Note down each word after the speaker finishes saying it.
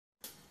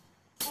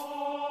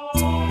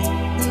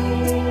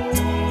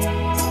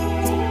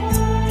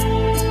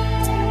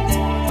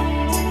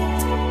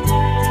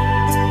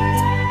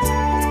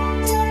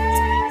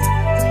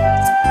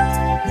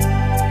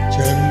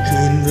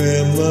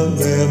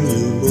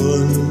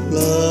ป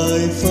ลา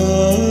ยฟ้า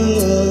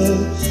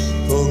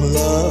คงล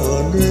าอ่อ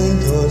นแรง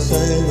ทอดใ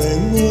ส่แหวง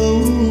เงา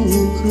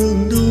ครึ่ง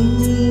ด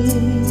ว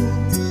ง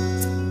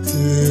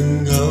คืน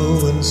เงา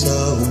วันเศร้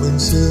ามัน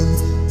ซึม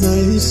ใน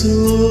ส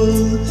วง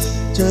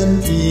จัน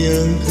เพีย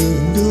งครึ่ง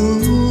ด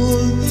ว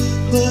ง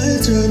คล้าย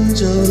จัน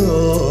จะร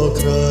อ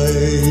ใคร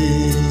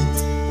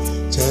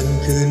จัน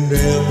คืนแร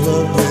มว่า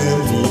แรม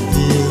มีเ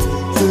พียง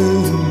ครึ่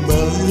งใบ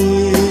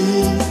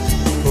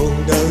คง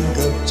ดัง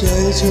กับใจ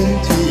ฉัน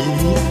ที่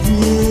มีเพี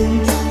ยง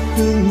ค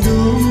รึ่งด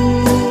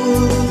ว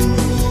ง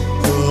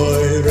คอ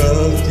ยรั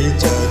กที่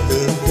จะเ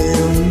ติมเต็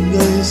มใน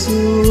ส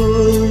ว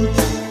ง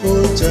โอ้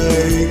ใจ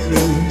ค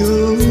รึ่งด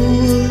วง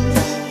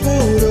เฝ้า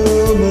รอ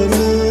มาเ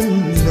นิ่น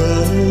นา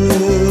น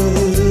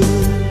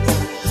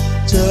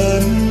จั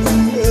น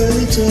เอ๋ย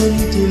จัน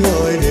ที่ล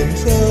อยเด่น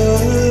ฟ้า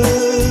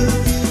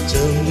จ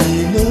ะมี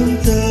น้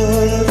ำตา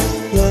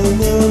หลั่ง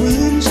มาเหมื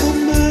อนฉัน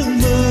บ้าง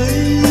ไหม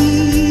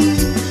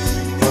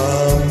คว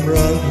าม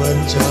รักมัน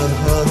จาง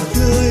ห่างไก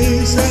ล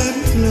แสน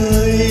ไกล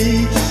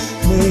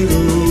ไม่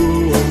รู้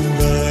วันไ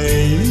หน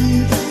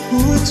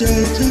หัวใจ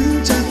ถึง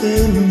จะเต็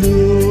มด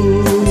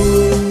ว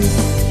ง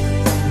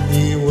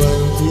มีวัน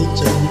ที่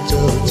จันเ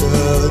จ้าจะ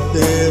เ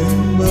ต็ม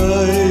ไหม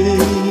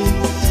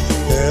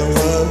แต่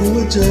ว่าหัว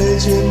ใจ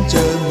ฉันจ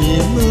ะมี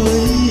ไหม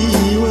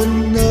วัน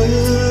นั้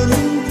น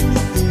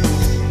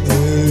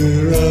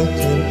รัก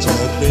ฉันจะ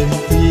เป็น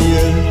เพีย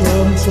งควา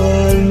มฝั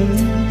น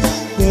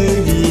ไม่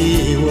มี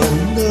วัน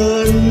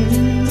นั้น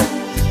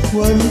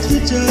วันที่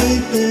ใจ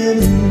เต็ม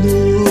ด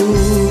ว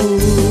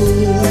ง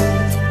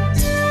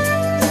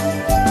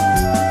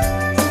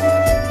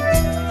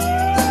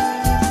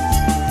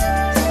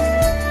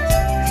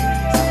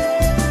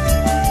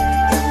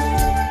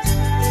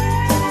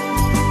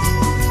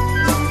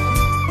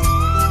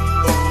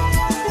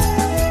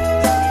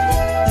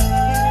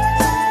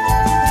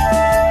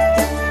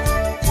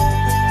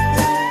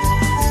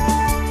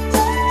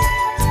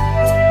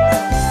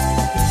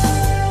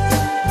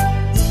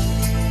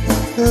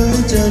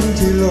จันทร์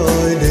ที่ลอ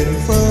ยเด่น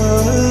ฟ้า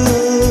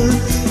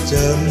จ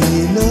ะมี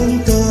น้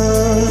ำตา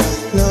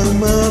หลั่ง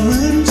มาเหมื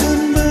อนฉัน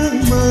บ้าง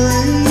ไหม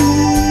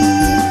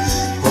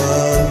คว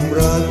าม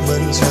รักมั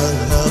นช่าง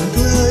ห่างไก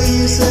ล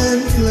แสน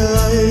ไกล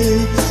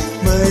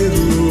ไม่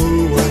รู้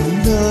วัน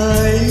ไหน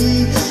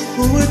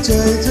หัวใจ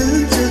ถึง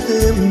จะเ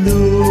ต็มด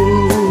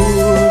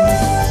วง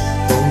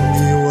คง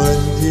มีวัน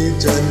ที่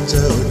จันทร์เ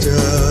จ้าจ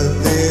ะ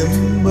เต็ม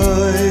ไหม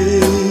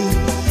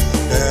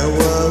แต่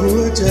ว่าหั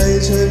วใจ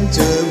ฉันจ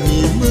ะมี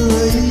ไหม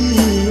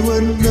วั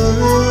นนั้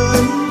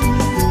น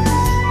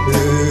ห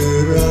รือ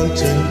รัก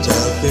ฉันจะ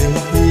เป็น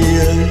เพี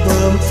ยงคว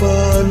าม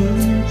ฝัน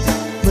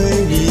ไม่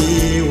มี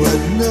วั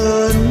น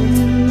นั้น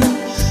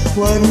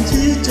วัน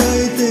ที่ใจ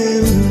เต็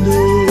มด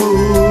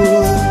ว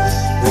ง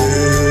หรื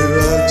อ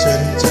รักฉั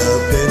นจะ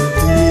เป็นเ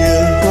พีย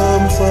งควา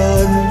มฝั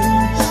น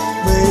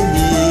ไม่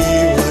มี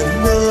วัน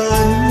นั้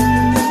น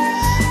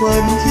วั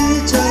นที่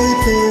ใจ